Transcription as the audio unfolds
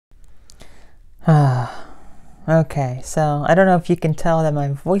Okay, so I don't know if you can tell that my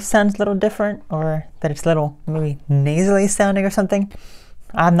voice sounds a little different or that it's a little maybe nasally sounding or something.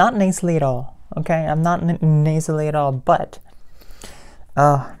 I'm not nasally at all, okay? I'm not nasally at all, but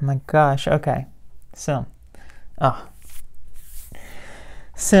oh my gosh, okay. So,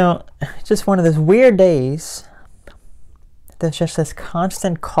 just one of those weird days. There's just this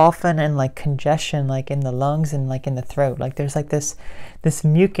constant coughing and like congestion like in the lungs and like in the throat. Like there's like this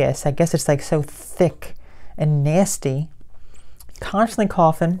mucus. I guess it's like so thick and nasty. Constantly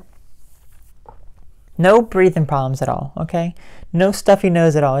coughing. No breathing problems at all, okay? No stuffy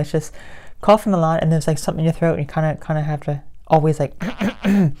nose at all. It's just coughing a lot and there's like something in your throat and you kind of have to always like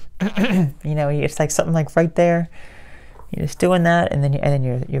you know, it's like something like right there. You're just doing that, and then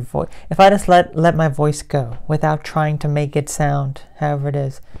your voice. If I just let my voice go without trying to make it sound however it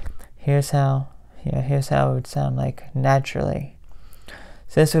is, here's how it would sound like naturally.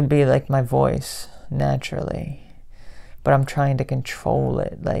 So this would be like my voice naturally, but I'm trying to control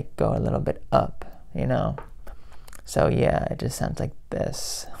it, like go a little bit up, you know. So yeah, it just sounds like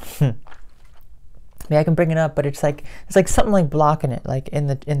this. Yeah, I can bring it up, but it's like something like blocking it, like in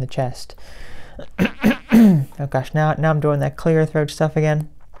the chest. Oh gosh, now I'm doing that clear throat stuff again.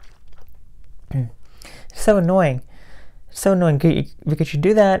 It's so annoying. It's so annoying because you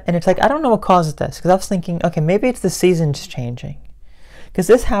do that and it's like, I don't know what causes this, because I was thinking, okay, maybe it's the seasons changing. Because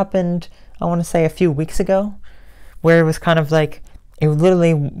this happened, I want to say a few weeks ago, where it was kind of like, it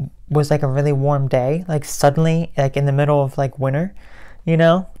literally was like a really warm day, like suddenly, like in the middle of like winter, you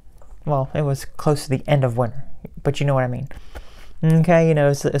know? Well, it was close to the end of winter, but you know what I mean. Okay, you know,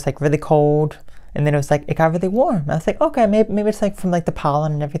 it's like really cold, and then it got really warm. I was like, okay, maybe it's like from like the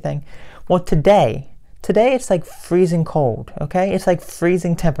pollen and everything. Well, today it's like freezing cold, okay? It's like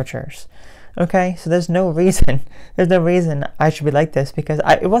freezing temperatures, okay? So there's no reason I should be like this, because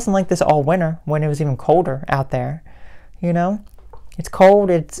it wasn't like this all winter when it was even colder out there, you know? It's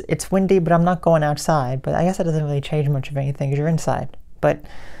cold, it's windy, but I'm not going outside. But I guess that doesn't really change much of anything because you're inside. But,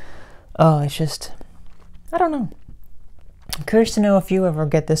 oh, it's just, I don't know. I'm curious to know if you ever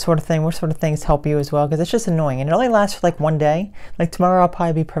get this sort of thing, what sort of things help you as well, because it's just annoying. And it only lasts for like one day. Like tomorrow I'll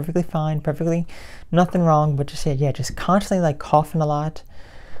probably be perfectly fine, nothing wrong, but just, yeah, just constantly like coughing a lot,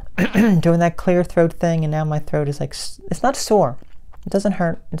 doing that clear throat thing, and now my throat is like, it's not sore. It doesn't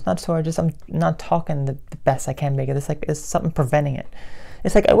hurt. It's not sore. Just I'm not talking the best I can make it. It's like, it's something preventing it.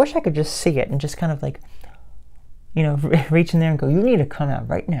 It's like, I wish I could just see it and just kind of like, you know, reach in there and go, you need to come out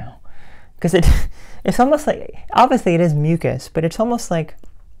right now. Because it's almost like, obviously it is mucus, but it's almost like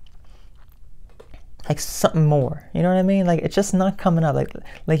something more. You know what I mean? Like it's just not coming up.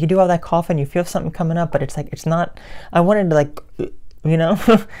 Like you do all that coughing, you feel something coming up, but it's like, it's not, I wanted to like, you know,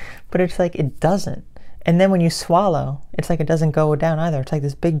 but it's like, it doesn't. And then when you swallow, it's like it doesn't go down either. It's like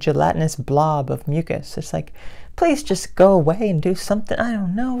this big gelatinous blob of mucus. It's like, please just go away and do something. I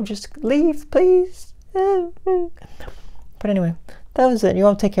don't know, just leave, please. But anyway, that was it. You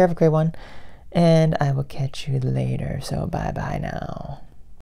all take care of a great one. And I will catch you later. So bye-bye now.